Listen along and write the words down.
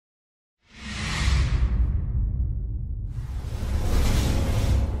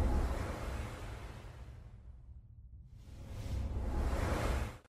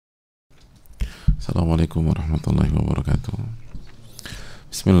Assalamualaikum warahmatullahi wabarakatuh.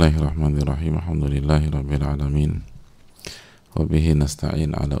 Bismillahirrahmanirrahim. Alhamdulillahi rabbil alamin. Wa bihi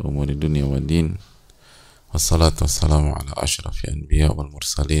nasta'in ala umuri dunya wa din. Wassalatu wassalamu ala ashrafi anbiya wal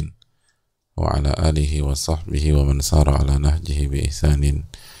mursalin wa ala alihi wa sahbihi wa man sara ala nahjihi bi ihsanin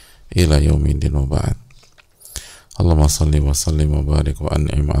ila yaumin din wa ba'd. Allahumma salli wa sallim wa barik wa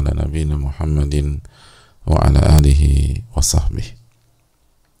an'im ala nabiyyina Muhammadin wa ala alihi wa sahbihi.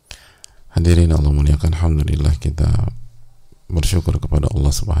 Hadirin Allah muliakan, alhamdulillah kita bersyukur kepada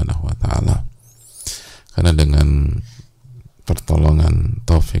Allah Subhanahu wa taala karena dengan pertolongan,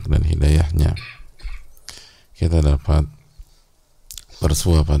 taufik dan hidayahnya kita dapat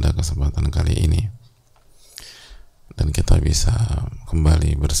bersua pada kesempatan kali ini dan kita bisa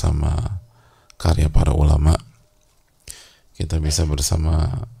kembali bersama karya para ulama, kita bisa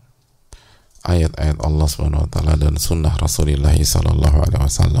bersama ayat-ayat Allah Subhanahu wa taala dan sunnah Rasulullah sallallahu alaihi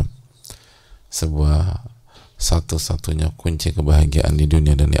wasallam, sebuah satu-satunya kunci kebahagiaan di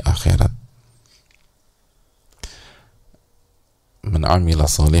dunia dan di akhirat. Man amila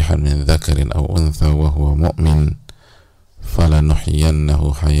salihan min dzakarin aw untha wa huwa mu'min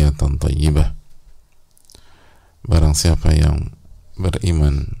falanuhyiyannahu hayatan thayyibah. Barang siapa yang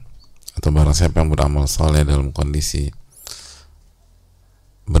beriman atau barang siapa yang beramal saleh dalam kondisi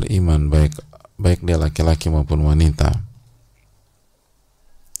beriman, baik dia laki-laki maupun wanita,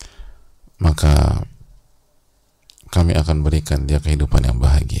 maka kami akan berikan dia kehidupan yang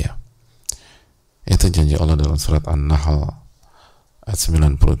bahagia. Itu janji Allah dalam surat An-Nahl ayat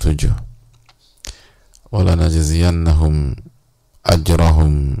 97. Wala najziyannahum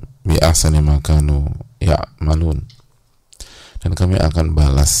ajrahum bi ahsani ma kanu ya'malun. Dan kami akan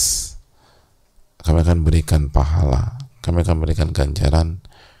balas, kami akan berikan pahala, kami akan berikan ganjaran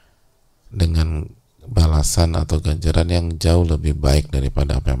dengan balasan atau ganjaran yang jauh lebih baik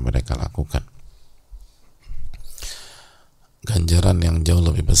daripada apa yang mereka lakukan, ganjaran yang jauh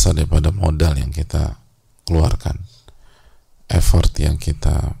lebih besar daripada modal yang kita keluarkan, effort yang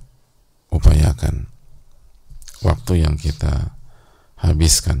kita upayakan, waktu yang kita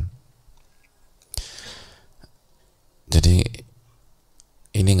habiskan. Jadi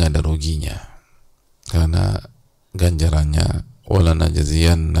ini nggak ada ruginya karena ganjarannya wala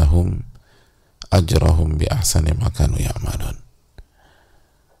najziyannahum ajrahum bi ahsani ma kanu ya'malun,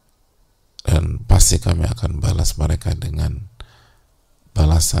 dan pasti kami akan balas mereka dengan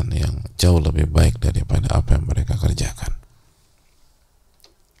balasan yang jauh lebih baik daripada apa yang mereka kerjakan.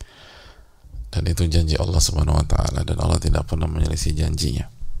 Dan itu janji Allah Subhanahu wa taala dan Allah tidak pernah menyelisih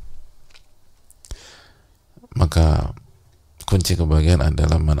janjinya. Maka kunci kebahagiaan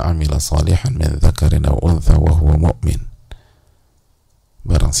adalah man amila salihan min dzakarin aw untha wa huwa mu'min.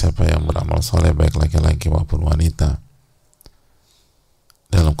 Barang siapa yang beramal soleh baik laki-laki maupun wanita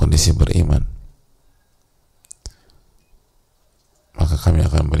dalam kondisi beriman, maka kami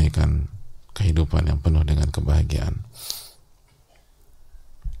akan berikan kehidupan yang penuh dengan kebahagiaan,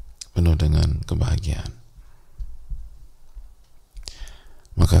 penuh dengan kebahagiaan.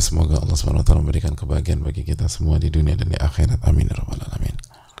 Maka semoga Allah SWT memberikan kebahagiaan bagi kita semua di dunia dan di akhirat. Amin ya rabbal alamin.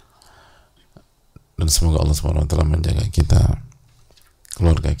 Dan semoga Allah SWT menjaga kita,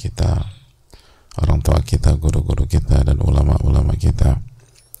 keluarga kita, orang tua kita, guru-guru kita, dan ulama-ulama kita,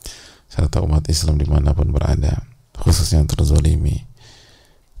 serta umat Islam dimanapun berada, khususnya yang terzolimi,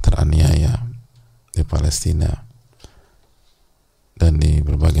 teraniaya di Palestina dan di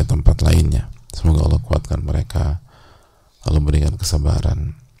berbagai tempat lainnya. Semoga Allah kuatkan mereka, Allah berikan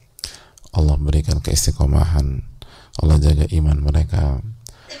kesabaran, Allah berikan keistiqomahan, Allah jaga iman mereka,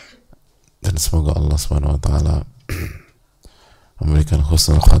 dan semoga Allah Subhanahu wa taala memberikan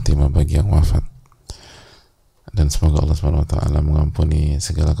husnul khatimah bagi yang wafat, dan semoga Allah Subhanahu wa taala mengampuni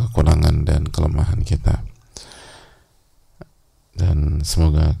segala kekurangan dan kelemahan kita, dan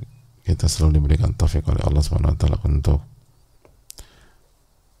semoga kita selalu diberikan taufik oleh Allah Subhanahu wa taala untuk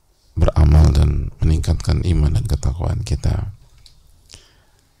beramal dan meningkatkan iman dan ketakwaan kita,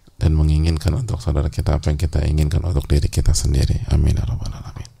 dan menginginkan untuk saudara kita apa yang kita inginkan untuk diri kita sendiri. Amin ya rabbal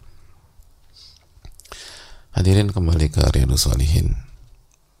alamin. Hadirin, kembali ke Riyaadhush Shaalihiin,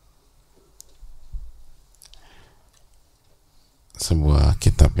 sebuah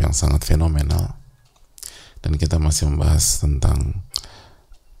kitab yang sangat fenomenal, dan kita masih membahas tentang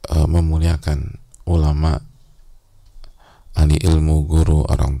memuliakan ulama, ahli ilmu, guru,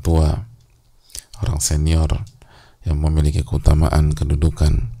 orang tua, orang senior yang memiliki keutamaan,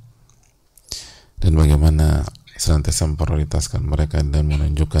 kedudukan, dan bagaimana senantiasa memprioritaskan mereka dan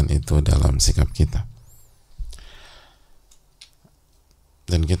menunjukkan itu dalam sikap kita.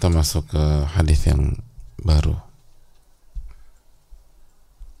 Dan kita masuk ke hadis yang baru,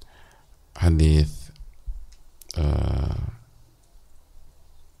 hadis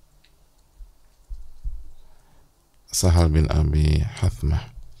Sahal bin Abu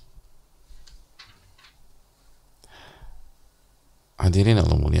Hatsmah. Hadirin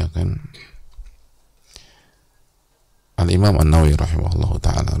Allah muliakan, Al-Imam An-Nawawi rahimahullahu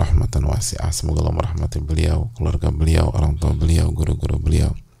ta'ala rahmatan wasi'ah, semoga Allah merahmati beliau, keluarga beliau, orang tua beliau, guru-guru beliau,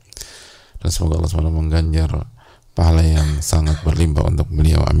 dan semoga Allah SWT mengganjar pahala yang sangat berlimpah untuk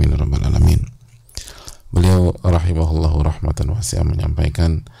beliau, amin rabbal alamin. Beliau rahimahullahu rahmatan wasi'ah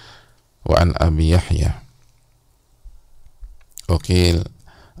menyampaikan, wa an Abi Yahya wakil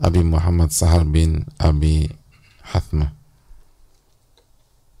Abi Muhammad Sahal bin Abu Hatsmah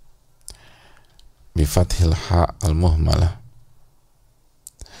bifathil ha al-muhmalah,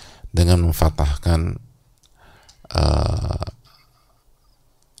 dengan memfatahkan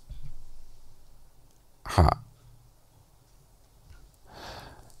ha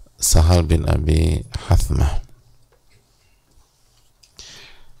Sahal bin Abu Hatsmah,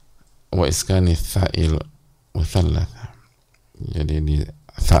 wa iskani tha'il muthallatha, jadi di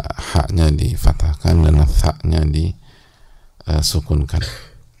ha-nya difatahkan dan tha-nya disukunkan.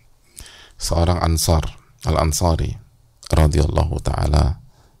 Seorang Ansar, al-Anshari Radhiallahu ta'ala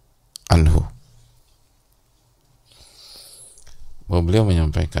anhu, bahwa beliau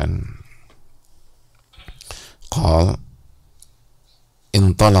menyampaikan, qal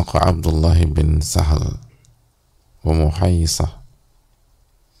intalaqa Abdullah bin Sahal wa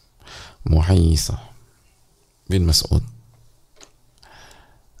Muhayyishah bin Mas'ud.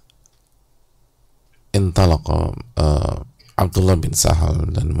 Intalaqa Abdullah bin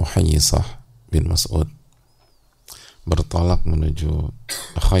Sahal dan Muhayyishah bin Mas'ud bertolak menuju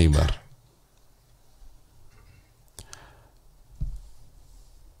Khaybar.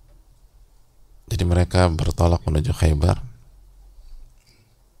 Jadi mereka bertolak menuju Khaybar.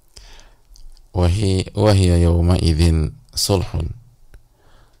 Wahiya yawma idzin sulhun,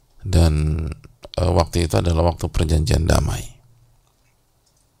 dan waktu itu adalah waktu perjanjian damai.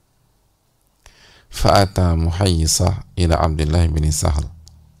 Fa'ata Muhayyishah ila Abdullah bin Sahal.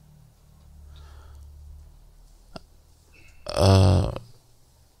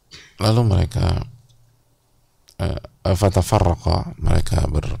 Lalu mereka fatafarraqa, mereka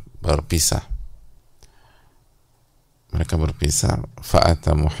berpisah.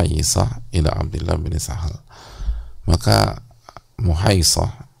 Fa'ata Muhayyishah ila Abdullah bin Sahal. Maka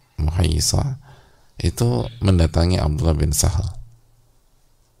Muhayyishah itu mendatangi Abdullah bin Sahal,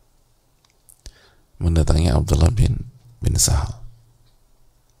 bin Sahal.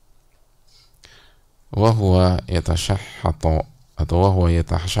 Wahuwa yatashahhatu atau wahuwa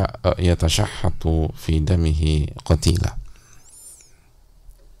yatashahhatu fi damihi qatila,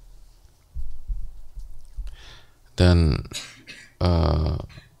 dan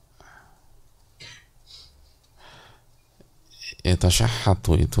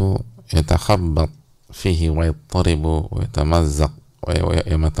yatashahhatu itu yatakhabbat fihi wa yattaribu wa yatamazzaq wa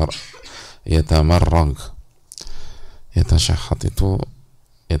yatamarrag. Yatashahhat itu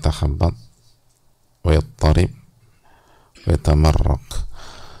yatakhabbat wa yattarib wa yatamarrag.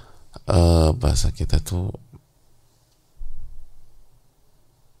 Bahasa kita tuh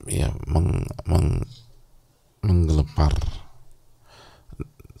ya menggelepar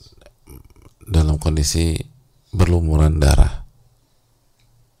dalam kondisi berlumuran darah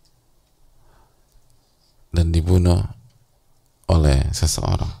dan dibunuh oleh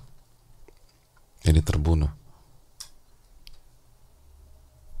seseorang, jadi terbunuh.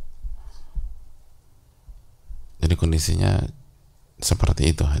 Jadi kondisinya seperti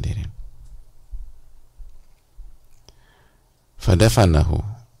itu, hadirin. Fadafanahu,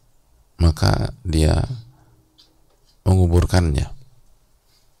 maka dia menguburkannya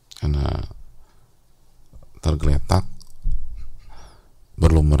karena tergeletak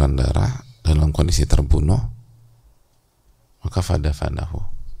berlumuran darah dalam kondisi terbunuh, maka fadafanahu,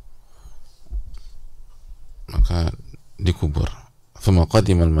 maka dikubur. Thumma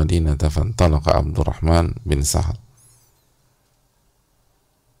qadima al-Madinata fantalaqa Abdurrahman bin Sahal.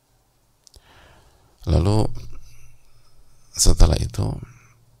 Lalu setelah itu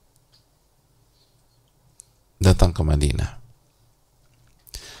datang ke Madinah,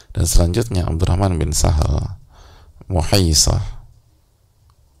 dan selanjutnya Abdurrahman bin Sahal, Muhayyishah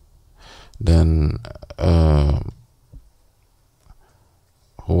dan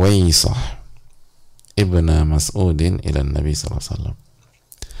Huwaisah ibna Mas'udin ila Nabi SAW.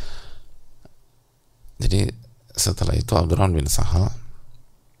 Jadi setelah itu Abdurrahman bin Sahal,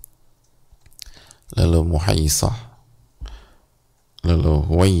 lalu Muhayyishah, lalu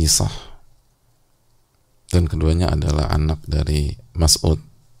Huwaisah, dan keduanya adalah anak dari Mas'ud,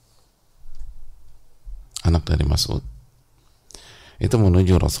 anak dari Mas'ud, itu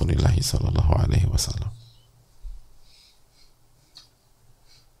menuju Rasulullah sallallahu alaihi wasallam.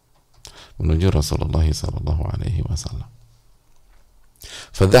 Menuju Rasulullah sallallahu alaihi wasallam.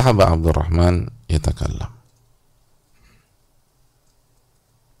 Fadhahaba Abdurrahman yatakallam.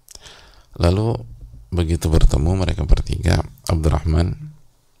 Lalu begitu bertemu mereka bertiga, Abdurrahman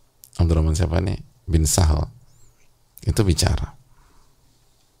siapa nih? Bin Sahal itu bicara.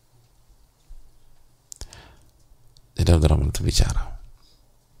 Jadi Abdurrahman itu bicara.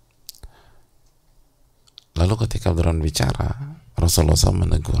 Lalu ketika Abdurrahman bicara, Rasulullah SAW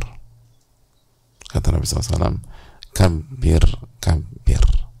menegur. Kata Nabi SAW, kabir.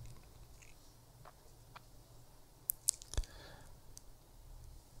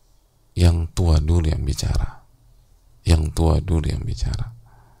 Yang tua dulu yang bicara.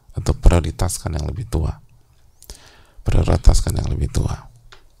 Atau prioritaskan yang lebih tua.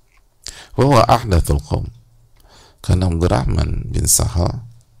 Wa huwa ahdathul qaum. Karena Abdurrahman bin Sahal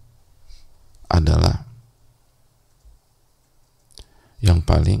adalah yang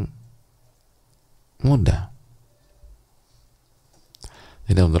paling muda.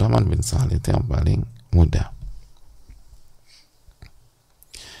 Jadi Abdurrahman bin Sahal itu yang paling muda.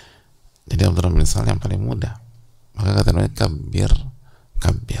 Jadi Abdurrahman bin Sahal yang paling muda. Maka kata Nabi,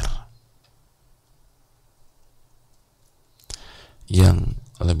 kabir. Yang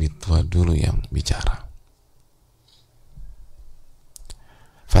lebih tua dulu yang bicara.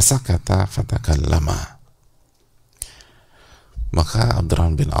 Fasakata fatakallama. Maka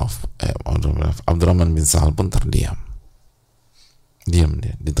Abdurrahman bin Sahal pun terdiam. Diam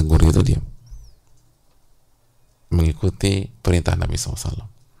dia, ditegur itu diam. Mengikuti perintah Nabi SAW.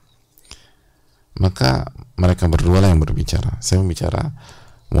 Maka mereka berdua lah yang berbicara. Saya membicara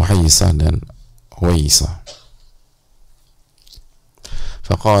Muhayyishah dan Huwaisah.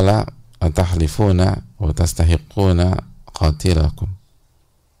 Faqala atahlifuna wa tastahiquna qatilakum.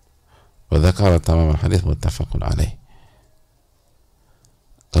 Wa dzakara tamam al-hadits muttafaqun alaih.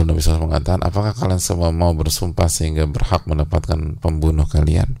 Lalu Nabi SAW mengatakan, apakah kalian semua mau bersumpah sehingga berhak mendapatkan pembunuh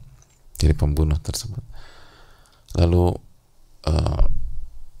kalian? Jadi pembunuh tersebut. Lalu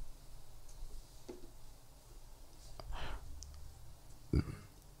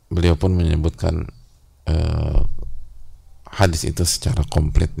beliau pun menyebutkan hadis itu secara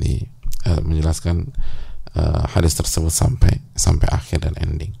komplit menjelaskan hadis tersebut sampai akhir dan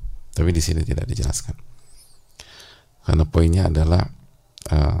ending. Tapi di sini tidak dijelaskan. Karena poinnya adalah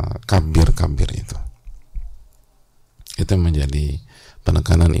kabir itu. Itu menjadi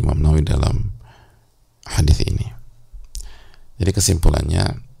penekanan Imam Nawawi dalam hadis ini. Jadi kesimpulannya,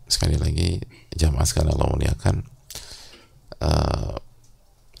 sekali lagi jamaah sekalian Allah muliakan,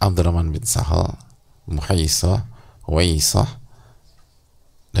 Abdurrahman bin Sahal, Muhayyishah, Huwaisah,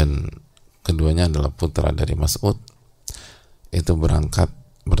 dan keduanya adalah putra dari Mas'ud, itu berangkat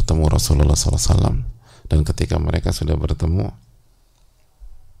bertemu Rasulullah SAW. Dan ketika mereka sudah bertemu,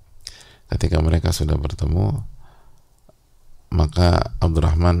 maka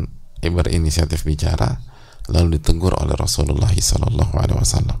Abdurrahman berinisiatif bicara, lalu ditegur oleh Rasulullah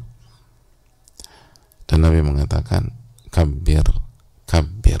SAW. Dan Nabi mengatakan, kabir.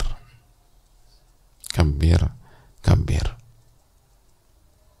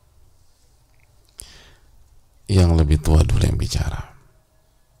 Yang lebih tua dulu yang bicara.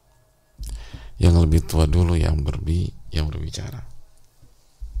 Yang lebih tua dulu yang berbicara.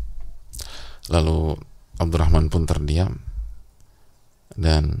 Lalu Abdurrahman pun terdiam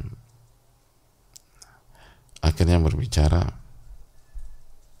dan akhirnya berbicara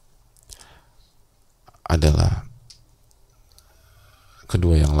adalah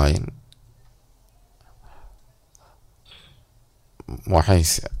kedua yang lain.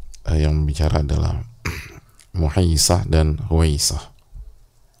 Yang bicara adalah Muhayyishah dan Huwaisah.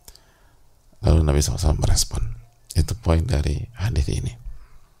 Lalu Nabi SAW merespon. Itu poin dari hadis ini.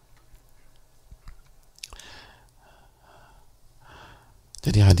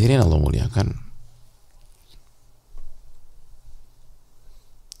 Jadi hadirin Allah muliakan,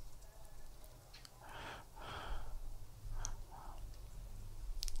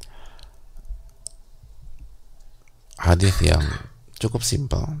 hadis yang cukup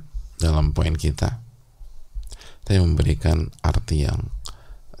simpel dalam poin kita, tapi memberikan arti yang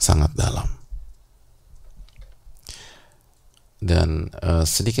sangat dalam. Dan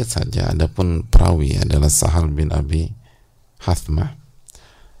sedikit saja, adapun perawi adalah Sahal bin Abu Hatsmah,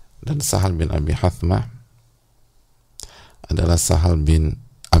 dan Sahal bin Abu Hatsmah adalah Sahal bin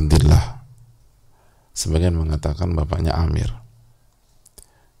Abdullah. Sebagian mengatakan bapaknya Amir,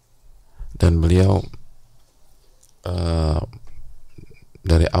 dan beliau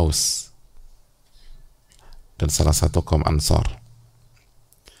dari Aus, dan salah satu kaum Ansar,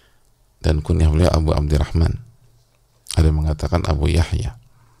 dan kunyah beliau Abu Abdurrahman. Ada yang mengatakan Abu Yahya,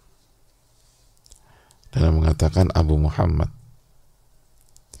 dan yang mengatakan Abu Muhammad,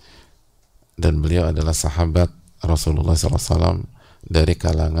 dan beliau adalah sahabat Rasulullah SAW dari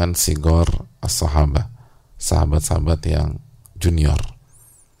kalangan sigor as-sahabah, sahabat-sahabat yang junior,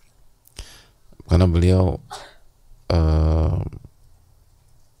 karena beliau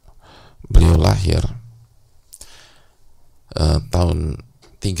lahir tahun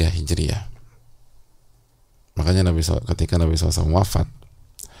 3 Hijriah. Makanya ketika Nabi SAW wafat,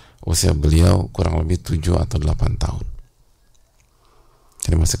 usia beliau kurang lebih 7 atau 8 tahun,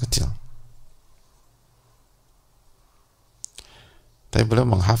 jadi masih kecil. Tapi beliau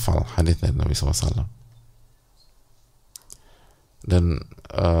menghafal hadis dari Nabi SAW. Dan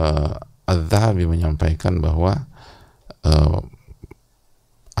Al-Dhahabi menyampaikan bahwa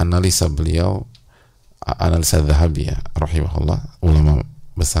analisa beliau, analisa Dhahabi ya, rahimahullah, ulama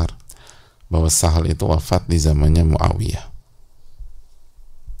besar, bahwa Sahal itu wafat di zamannya Muawiyah.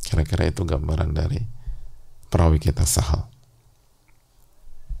 Kira-kira itu gambaran dari perawi kita Sahal.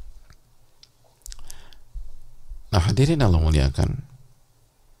 Nah, hadirin Allah muliakan,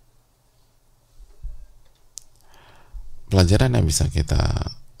 pelajaran yang bisa kita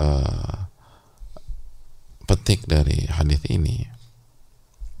petik dari hadis ini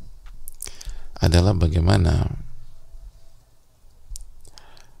adalah bagaimana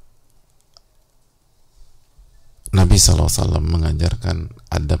Nabi SAW mengajarkan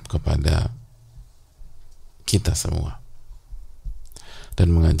adab kepada kita semua,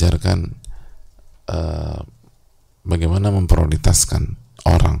 dan mengajarkan bagaimana memprioritaskan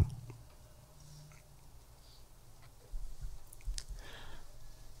orang,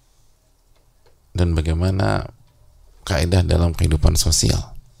 dan bagaimana kaidah dalam kehidupan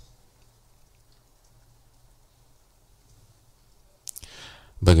sosial.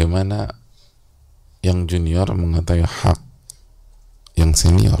 Bagaimana yang junior mengetahui hak yang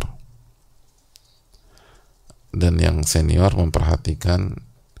senior, dan yang senior memperhatikan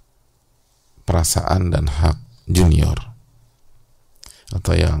perasaan dan hak junior,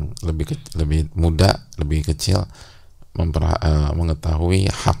 atau yang lebih muda, lebih kecil mengetahui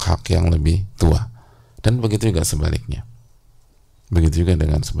hak-hak yang lebih tua, dan begitu juga sebaliknya. Begitu juga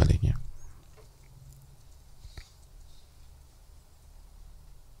dengan sebaliknya.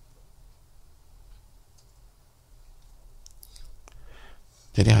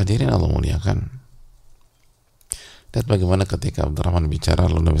 Jadi hadirin Allah muliakan, lihat bagaimana ketika Abdurrahman bicara,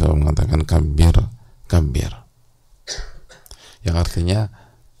 lalu Nabi SAW mengatakan kabir, kabir, yang artinya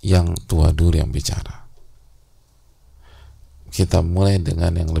yang tua dulu yang bicara. Kita mulai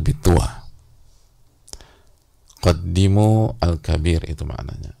dengan yang lebih tua. Qaddimu al-kabir, itu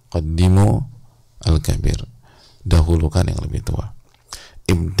maknanya. Qaddimu al-kabir, dahulukan yang lebih tua.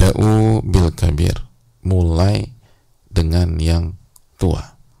 Ibda'u bil kabir, mulai dengan yang tua.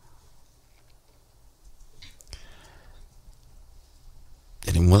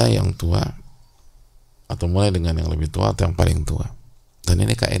 Jadi mulai yang tua, atau mulai dengan yang lebih tua, atau yang paling tua. Dan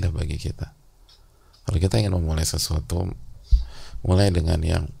ini kaidah bagi kita. Kalau kita ingin memulai sesuatu, mulai dengan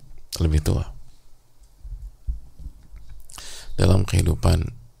yang lebih tua dalam kehidupan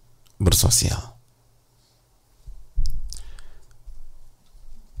bersosial.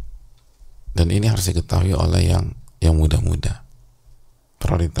 Dan ini harus diketahui oleh yang muda-muda.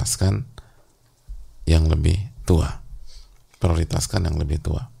 Prioritaskan yang lebih tua. Prioritaskan yang lebih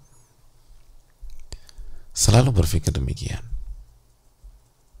tua. Selalu berpikir demikian.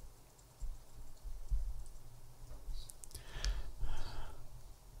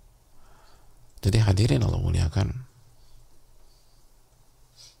 Jadi hadirin Allah muliakan,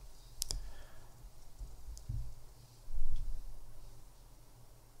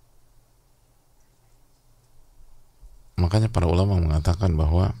 makanya para ulama mengatakan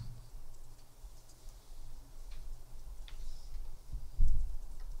bahwa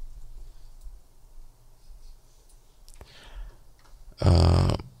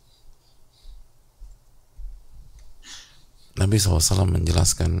Nabi SAW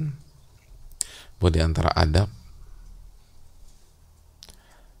menjelaskan bahwa di antara adab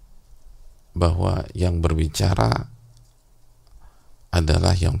bahwa yang berbicara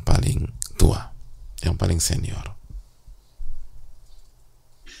adalah yang paling tua, yang paling senior,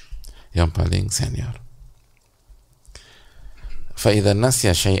 yang paling senior. فَإِذَا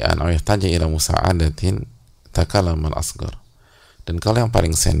نَسْيَ شَيْئًا أَوْ يَحْتَاجَ إِلَى مُسَاعَدَةٍ تَكَلَّمَ الْأَصْغَرُ. Dan kalau yang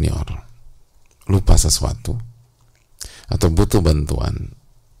paling senior lupa sesuatu atau butuh bantuan,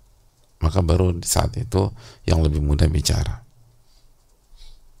 maka baru di saat itu yang lebih muda bicara.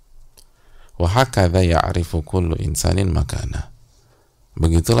 Wa hakadha ya'rifu kullu insanin makana.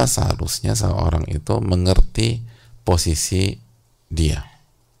 Begitulah seharusnya seorang itu mengerti posisi dia.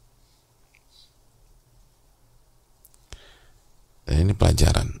 Dan ini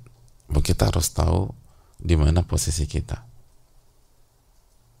pelajaran. Kita harus tahu di mana posisi kita.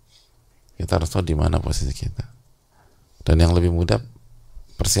 Kita harus tahu di mana posisi kita. Dan yang lebih muda,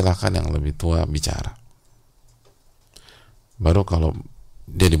 persilahkan yang lebih tua bicara. Baru kalau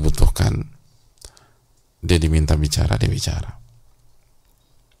dia dibutuhkan, dia diminta bicara, dia bicara.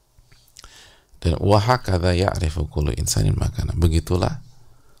 Dan wahakadha ya'rifu kullu insanin makana. Begitulah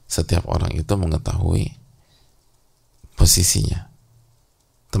setiap orang itu mengetahui posisinya,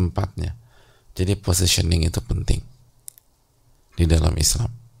 tempatnya. Jadi positioning itu penting di dalam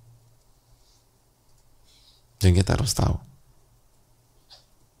Islam. Dan kita harus tahu.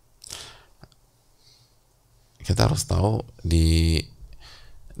 Kita harus tahu di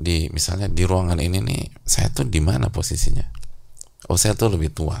misalnya di ruangan ini nih, saya tuh di mana posisinya. Oh, saya tuh lebih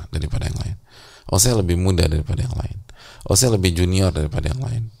tua daripada yang lain. Oh, saya lebih muda daripada yang lain. Oh, saya lebih junior daripada yang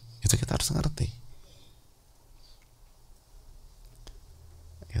lain. Itu kita harus ngerti.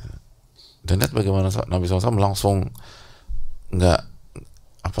 Gitu. Dan lihat bagaimana Nabi SAW langsung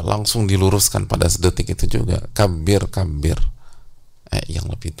langsung diluruskan pada sedetik itu juga. Kabir. Yang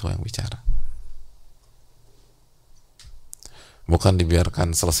lebih tua yang bicara. Bukan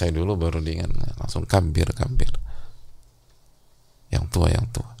dibiarkan selesai dulu baru diingat. Langsung kabir. Yang tua.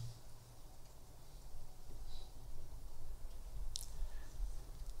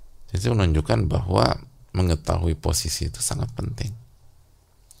 Jadi menunjukkan bahwa mengetahui posisi itu sangat penting.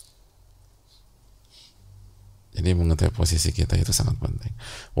 Jadi mengetahui posisi kita itu sangat penting.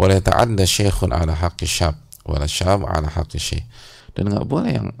 Wala ta'adda syekhun ala haqqi syab wala syab ala haqqi syekh. Dan nggak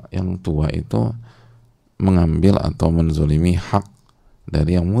boleh yang tua itu mengambil atau menzolimi hak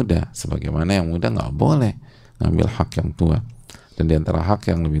dari yang muda, sebagaimana yang muda nggak boleh ngambil hak yang tua. Dan di antara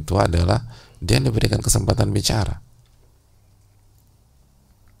hak yang lebih tua adalah dia diberikan kesempatan bicara.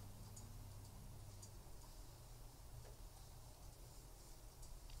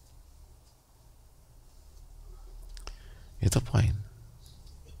 Itu poin.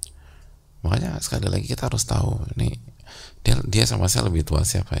 Makanya sekali lagi kita harus tahu ini dia sama saya lebih tua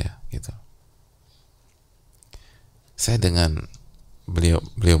siapa ya, gitu. Saya dengan beliau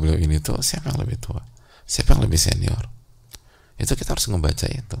ini tuh siapa yang lebih tua, siapa yang lebih senior. Itu kita harus ngebaca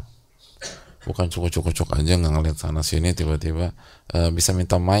itu. Bukan cukup aja nggak ngeliat sana sini tiba-tiba bisa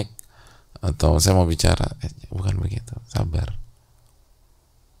minta mic atau saya mau bicara. Bukan begitu. Sabar.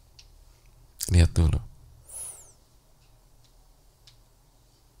 Lihat dulu.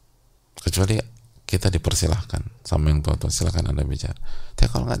 Kecuali kita dipersilahkan sama yang tua-tua, silakan Anda bicara. Tapi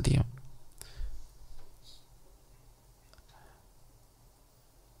kalau nggak, diam.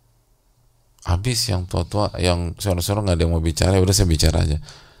 Habis yang tua-tua, yang suara-suara nggak ada yang mau bicara, udah saya bicara aja.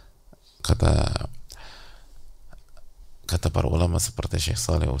 Kata para ulama seperti Syekh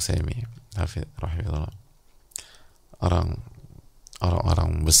Shalih Utsaimin, Radhiallahu,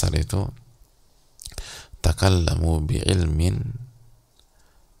 orang-orang besar itu takallamu bi ilmin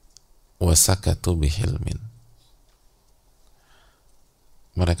wasakatu bihilmin.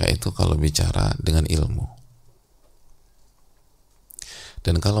 Mereka itu kalau bicara dengan ilmu,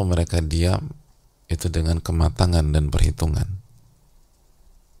 dan kalau mereka diam itu dengan kematangan dan perhitungan.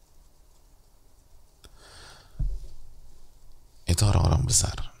 Itu orang-orang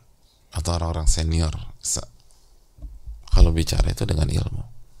besar atau orang-orang senior kalau bicara itu dengan ilmu.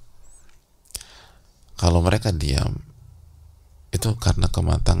 Kalau mereka diam itu karena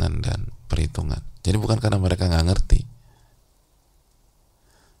kematangan dan perhitungan. Jadi bukan karena mereka nggak ngerti.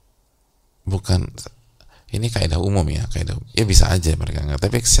 Bukan, ini kaidah umum ya, ya bisa aja mereka nggak,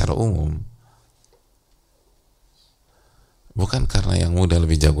 tapi secara umum bukan karena yang muda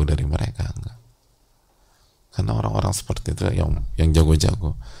lebih jago dari mereka, enggak. Karena orang-orang seperti itu yang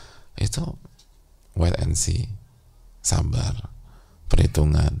jago-jago itu wait and see, sabar,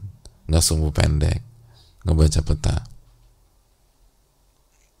 perhitungan, nggak sumbu pendek, ngebaca peta.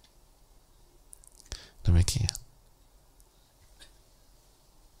 Demikian.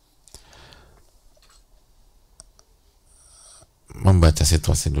 Membaca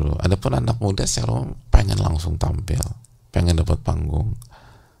situasi dulu. Adapun anak muda secara pengen langsung tampil, pengen dapat panggung,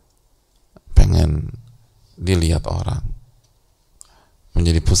 pengen dilihat orang,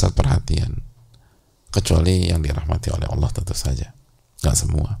 menjadi pusat perhatian. Kecuali yang dirahmati oleh Allah tentu saja, nggak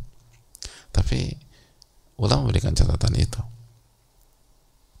semua. Tapi ulama memberikan catatan itu.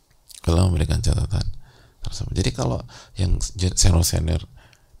 Ulama memberikan catatan tersebut. Jadi kalau yang senior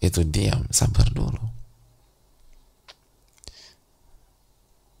itu diam, sabar dulu.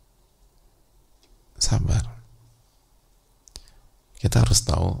 sabar. Kita harus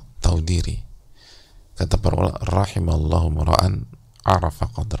tahu diri. Kata para ulama, rahimallahu mura'an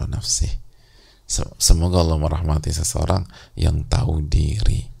arafa qadra nafsih. Semoga Allah merahmati seseorang yang tahu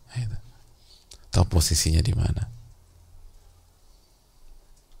diri, tahu posisinya di mana,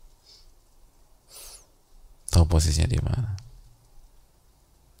 tahu posisinya di mana,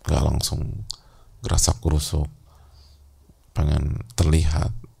 gak langsung gerasak gerusuk, pengen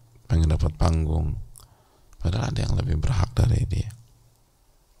terlihat, pengen dapat panggung, padahal ada yang lebih berhak dari dia.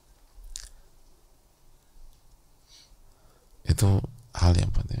 Itu hal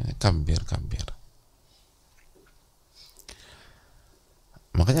yang penting. Kabir.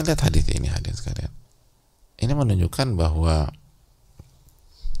 Makanya lihat hadis ini, hadis sekalian. Ini menunjukkan bahwa,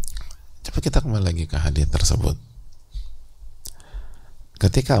 coba kita kembali lagi ke hadis tersebut.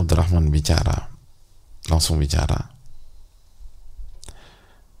 Ketika Abdurrahman langsung bicara,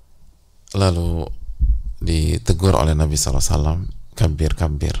 lalu ditegur oleh Nabi SAW,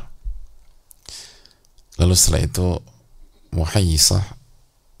 kabir. Lalu setelah itu Muhayyishah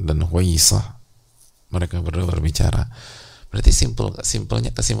dan Huwayyishah, mereka berdua berbicara. Berarti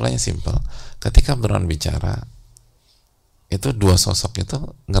kesimpulannya simpel. Ketika Abdurrahman bicara, itu dua sosok itu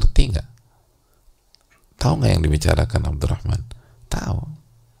ngerti nggak? Tahu nggak yang dibicarakan Abdurrahman? Tahu.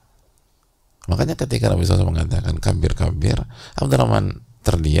 Makanya ketika Nabi SAW mengatakan kabir, Abdurrahman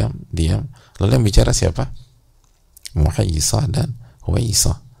terdiam, lalu yang bicara siapa? Muhayyishah dan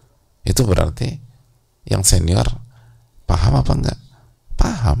Huwayyishah. Itu berarti yang senior paham apa enggak?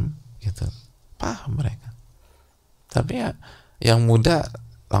 Paham, gitu. Paham mereka. Tapi ya, yang muda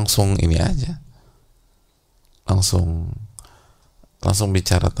langsung ini aja, langsung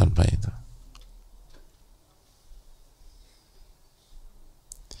bicara tanpa itu.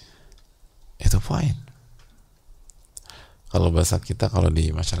 Itu poin. Kalau bahasa kita, kalau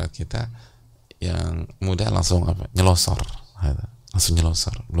di masyarakat kita, yang muda langsung apa? Nyelosor, langsung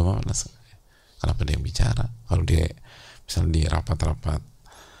nyelosor. Belum apa? Kenapa dia bicara? Kalau dia misalnya di rapat-rapat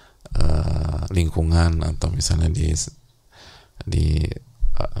lingkungan, atau misalnya di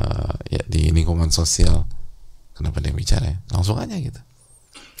lingkungan sosial, kenapa dia bicara? Langsung aja gitu.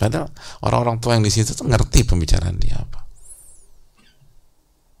 Padahal orang-orang tua yang di situ tuh ngerti pembicaraan dia apa.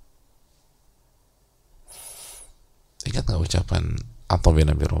 Ingat nggak ucapan Atha bin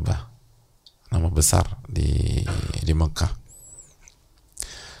Abi Rabah, nama besar di Mekah,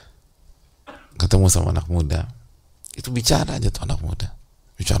 ketemu sama anak muda, itu bicara aja tuh anak muda,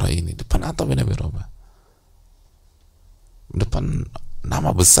 bicara ini depan Atha bin Abi Rabah, depan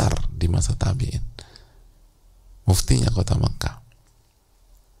nama besar di masa tabi'in, muftinya kota Mekah.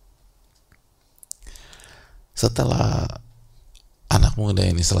 Setelah anak muda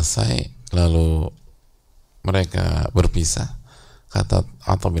ini selesai, lalu mereka berpisah, kata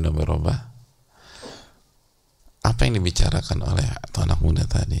Atha bin Abi Rabah, apa yang dibicarakan oleh anak muda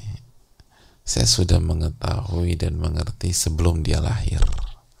tadi, saya sudah mengetahui dan mengerti sebelum dia lahir.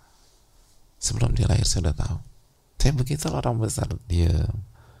 Sebelum dia lahir saya sudah tahu. Saya begitu orang besar, dia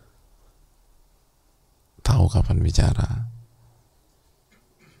tahu kapan bicara.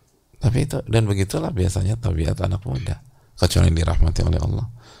 Tapi itu, dan begitulah biasanya tabiat anak muda, kecuali yang dirahmati oleh Allah,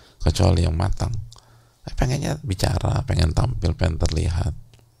 kecuali yang matang. Pengennya bicara, pengen tampil, pengen terlihat.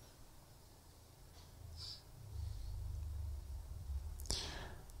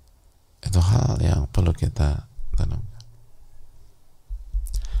 Itu hal yang perlu kita tanamkan.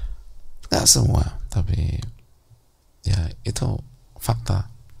 Nggak semua, tapi ya itu fakta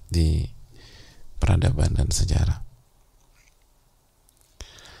di peradaban dan sejarah.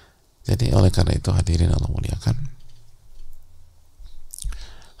 Jadi oleh karena itu, hadirin Allah muliakan,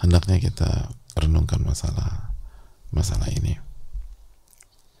 hendaknya kita renungkan masalah ini.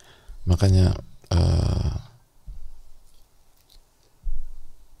 Makanya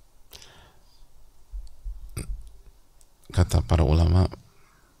kata para ulama,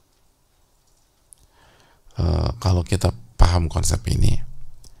 kalau kita paham konsep ini,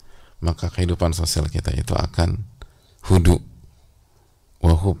 maka kehidupan sosial kita itu akan hudu,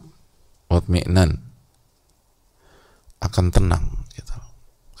 wahub, watmi'nan, akan tenang gitu.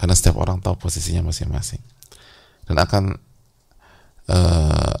 Karena setiap orang tahu posisinya masing-masing, dan akan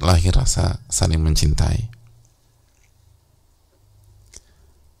lahir rasa saling mencintai.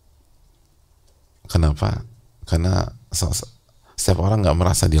 Kenapa? Karena setiap orang nggak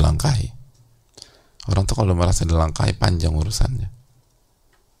merasa dilangkahi. Orang tuh kalau merasa dilangkahi panjang urusannya.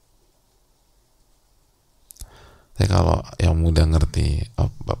 Tapi kalau yang muda ngerti,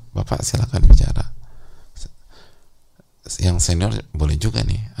 oh, bapak silakan bicara. Yang senior boleh juga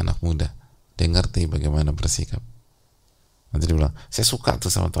nih, anak muda, dia ngerti bagaimana bersikap. Nanti dia bilang, saya suka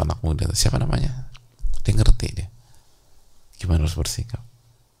tuh sama tuh anak muda. Siapa namanya? dia ngerti dia gimana harus bersikap.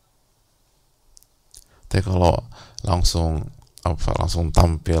 Tapi kalau langsung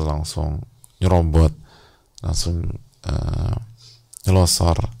tampil, langsung nyerobot, langsung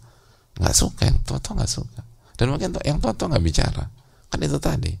nyelosor, nggak suka, yang tua nggak suka. Dan mungkin yang tua nggak bicara, kan itu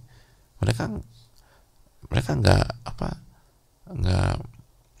tadi mereka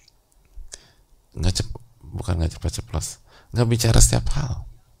bukan nggak ceplas, nggak bicara setiap hal,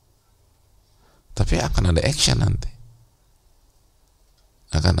 tapi akan ada action nanti,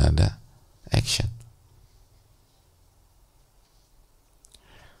 akan ada action.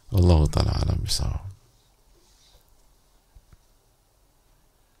 Allah ta'ala alam bisawab.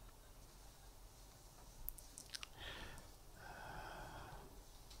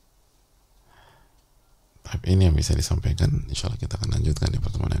 Ini yang bisa disampaikan. Insya Allah kita akan lanjutkan di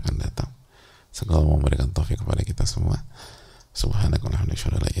pertemuan yang akan datang. Semoga Allah memberikan taufik kepada kita semua. Subhanakallahumma wa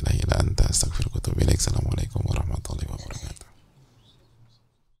bihamdika, asyhadu an la ilaha illa anta, astaghfiruka